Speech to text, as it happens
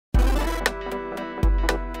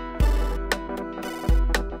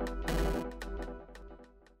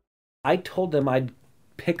I told them I'd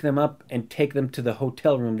pick them up and take them to the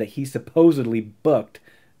hotel room that he supposedly booked,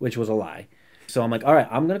 which was a lie. So I'm like, all right,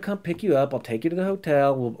 I'm gonna come pick you up. I'll take you to the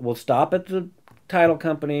hotel. We'll stop at the title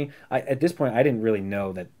company. At this point, I didn't really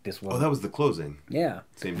know that this was. Oh, that was the closing. Yeah.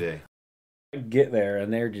 Same day. I get there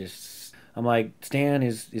and they're just. I'm like, Stan,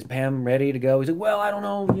 is Pam ready to go? He's like, well, I don't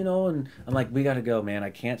know, you know. And I'm like, we gotta go, man. I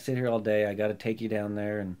can't sit here all day. I gotta take you down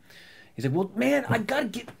there. And he's like, well, man, I gotta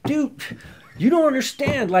get, dude. You don't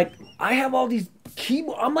understand. Like, I have all these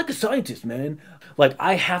keyboard. I'm like a scientist, man. Like,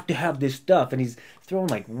 I have to have this stuff. And he's throwing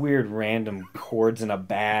like weird random chords in a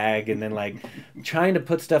bag and then like trying to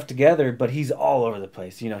put stuff together, but he's all over the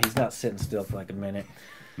place. You know, he's not sitting still for like a minute.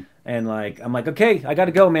 And like, I'm like, okay, I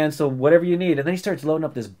gotta go, man. So whatever you need. And then he starts loading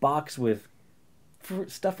up this box with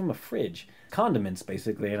stuff from a fridge, condiments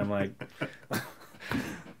basically. And I'm like,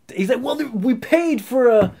 he's like, well, we paid for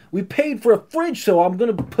a fridge, so I'm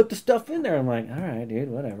gonna put the stuff in there. I'm like, all right, dude,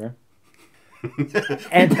 whatever.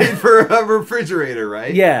 And paid for a refrigerator,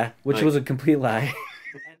 right? Yeah, which was a complete lie.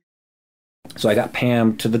 So I got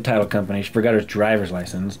Pam to the title company. She forgot her driver's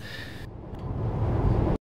license.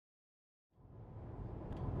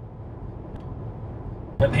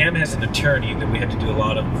 But Pam has an attorney that we had to do a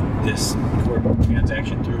lot of this court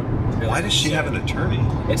transaction through. Why does she have an attorney?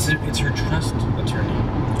 It's her trust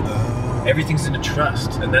attorney. Everything's in a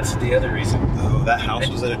trust, and that's the other reason. Oh, that house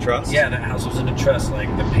was in a trust? Yeah, that house was in a trust.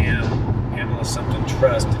 Like, the Pamela something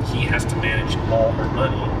trust, and he has to manage all her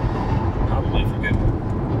money, probably for good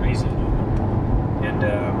reason. And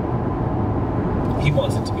he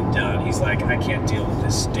wants it to be done. He's like, I can't deal with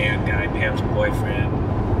this Stan guy, Pam's boyfriend.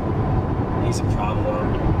 He's a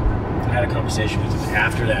problem. I had a conversation with him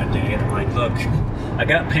after that day, and I'm like, look, I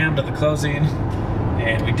got Pam to the closing,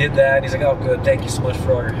 and we did that. And he's like, oh, good, thank you so much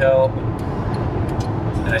for all your help.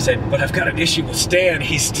 And I said, but I've got an issue with Stan.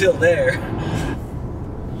 He's still there.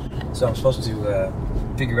 So I'm supposed to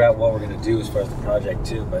figure out what we're going to do as far as the project,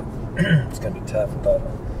 too, but it's going to be tough without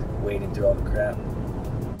wading through all the crap.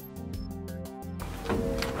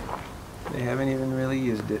 They haven't even really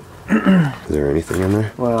used it. Is there anything in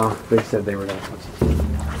there? Well, they said they were going to put some.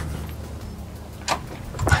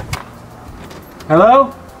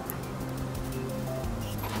 Hello?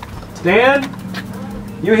 Stan?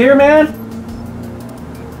 You here, man?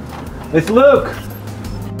 It's Luke.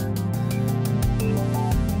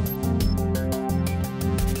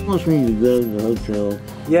 Wants me to go to the hotel.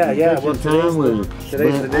 Yeah, well,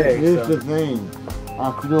 today's the day. Here's the thing.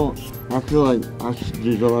 I feel like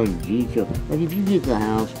there's a lot of detail. Like, if you get the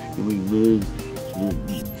house and we move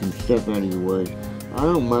some stuff out of your way, I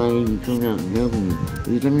don't mind even coming out and helping you.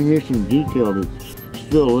 Because, I mean, there's some detail that's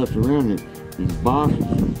still left around it. These boxes,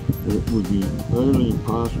 it would be utterly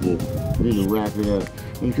impossible for me to wrap it up.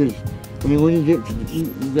 Because, I mean, when you get to,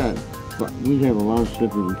 we have a lot of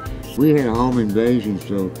stuff that we had a home invasion,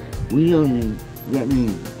 so we don't even, that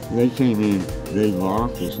means they came in, they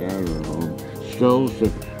locked us out of our home, stole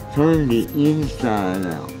stuff, turned it inside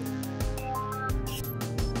out.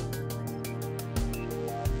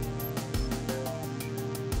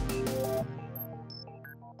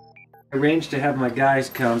 I arranged to have my guys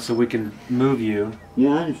come so we can move you.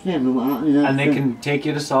 Yeah, I understand. And they can take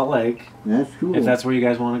you to Salt Lake. That's cool. If that's where you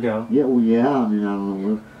guys want to go. Yeah, well, yeah, I mean, I don't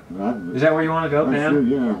know. Is that where you want to go, Pam?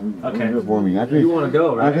 Sure, yeah. Okay. For me. You want to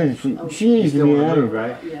go, right? She needs to be out of it.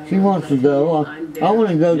 Right? She wants to go. I want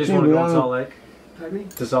to go you just too. Want to go to Salt Lake? Pardon me?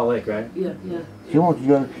 To Salt Lake, right? Yeah. She wants to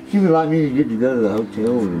go. She would like me to get to go to the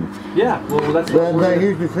hotel with her. Yeah, well, that's But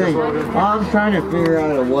here's the thing. I'm trying to figure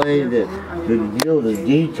out a way to deal with the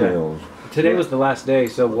details. Today was the last day,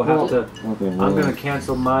 so we'll have to. Okay, I'm going to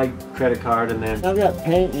cancel my credit card and then. I've got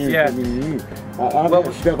paint here. Yeah. I've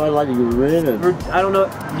got stuff I'd like to get rid of. I don't know.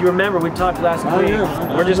 You remember we talked last week.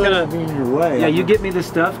 We're just gonna. Be in your way. Yeah, you get me the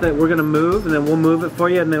stuff that we're gonna move, and then we'll move it for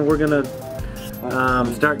you, and then we're gonna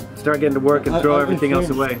start getting to work and throw everything else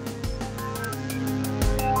away.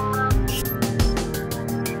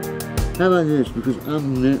 How about this? Because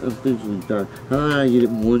I'm officially tired. How about I get it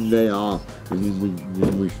one day off and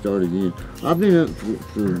then we start again? I've been up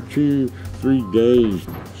for 2-3 days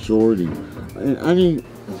sorting. And I need.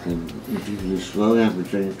 Okay, if you can just slow down for a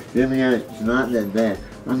second. I mean, it's not that bad.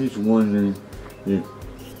 I'm just wondering if,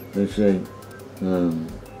 let's say, a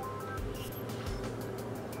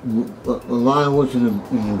lot of what's in the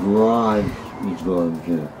garage is garbage.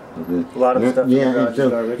 Okay. A lot of stuff in the garage is so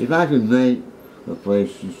garbage. if I could make a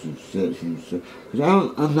place just to sit and stuff. Cause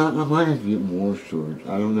I might have to get more storage.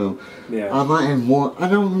 I don't know. Yeah. I might have more. I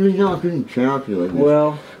don't really know. I couldn't calculate.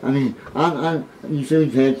 Well, I mean, you said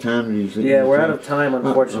we've had time to do something. yeah, we're out of time,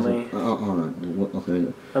 unfortunately. All right.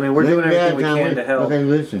 Okay. I mean, we're doing everything we can to help. Okay,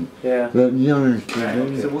 listen. Yeah. But you don't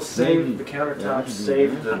understand. So we'll save the countertops,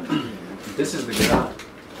 save the. This is the garage.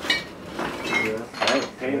 Right,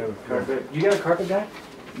 paint, carpet. You got a carpet guy?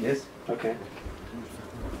 Yes. Okay.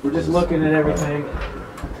 We're just looking at everything.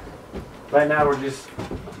 Right now, we're just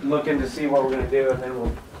looking to see what we're going to do, and then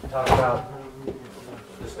we'll talk about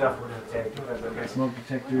the stuff we're going to take. Okay, smoke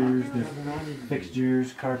detectors, the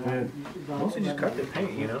fixtures, carpet. Mostly just carpet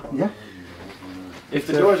paint, you know? Yeah. If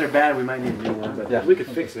the doors are bad, we might need a new one, but yeah, we could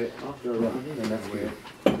fix it. And that's weird.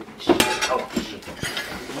 Oh, shit.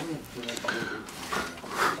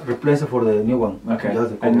 Replace it for the new one. Okay. Just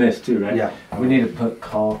the And cover. this too, right? Yeah. We need to put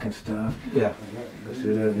caulk and stuff. Yeah. Let's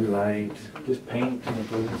do that, new light. Just paint.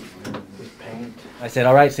 Just paint. I said,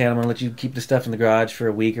 all right, Sam, I'm going to let you keep the stuff in the garage for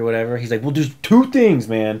a week or whatever. He's like, well, there's two things,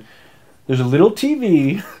 man. There's a little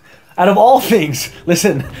TV. Out of all things,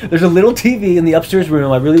 listen, there's a little TV in the upstairs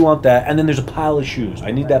room. I really want that. And then there's a pile of shoes. I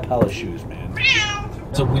need that pile of shoes, man.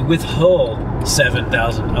 So we withhold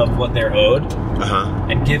 $7,000 of what they're owed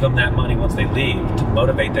and give them that money once they leave to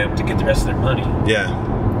motivate them to get the rest of their money. Yeah.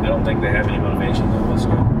 I don't think they have any motivation though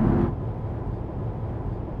whatsoever.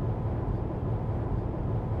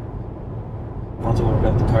 Also, what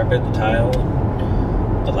about the carpet, the tile,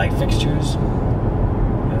 the light fixtures? You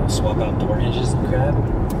know, swap out door hinges and crap.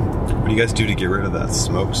 What do you guys do to get rid of that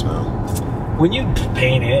smoke smell? When you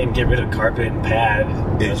paint it and get rid of carpet and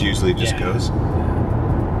pad, It usually just goes.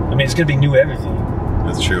 I mean, it's gonna be new everything.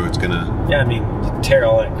 That's true. It's gonna. Yeah, I mean, tear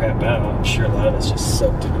all that crap out. I'm sure a lot of it's just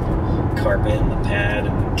soaked into the carpet and the pad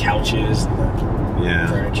and the couches and the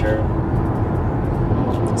furniture.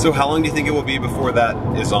 So how long do you think it will be before that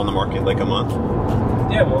is on the market? Like a month?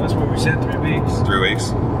 Yeah, well, that's what we said, 3 weeks. 3 weeks?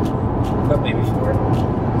 But maybe 4.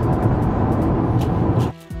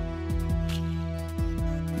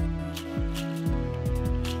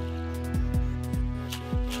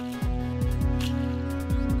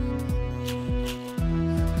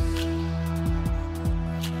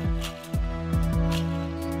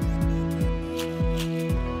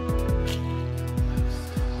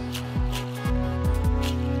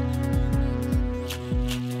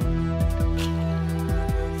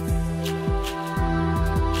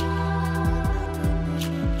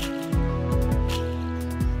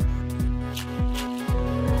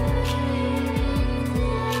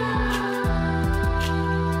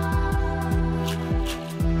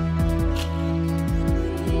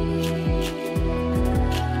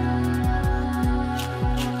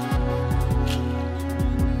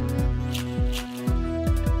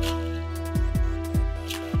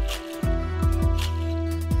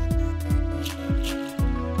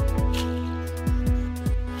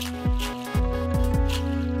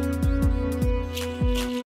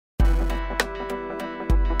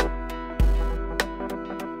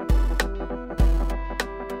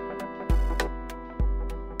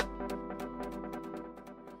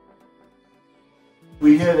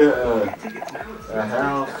 We had a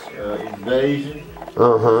house invasion,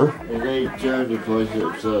 and they turned the place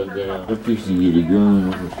upside down. They're fixing to get a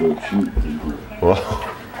gun and start shooting people.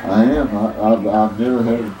 Well, I am. I've never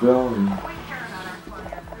had a felony.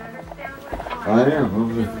 I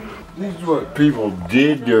am. This is what people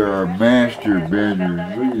did to our master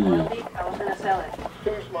benders. Look at this.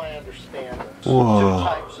 Here's my understanding. Whoa. Two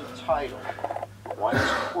types of title. One is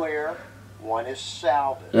clear, one is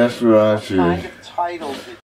salvage. That's what I What kind said. of title did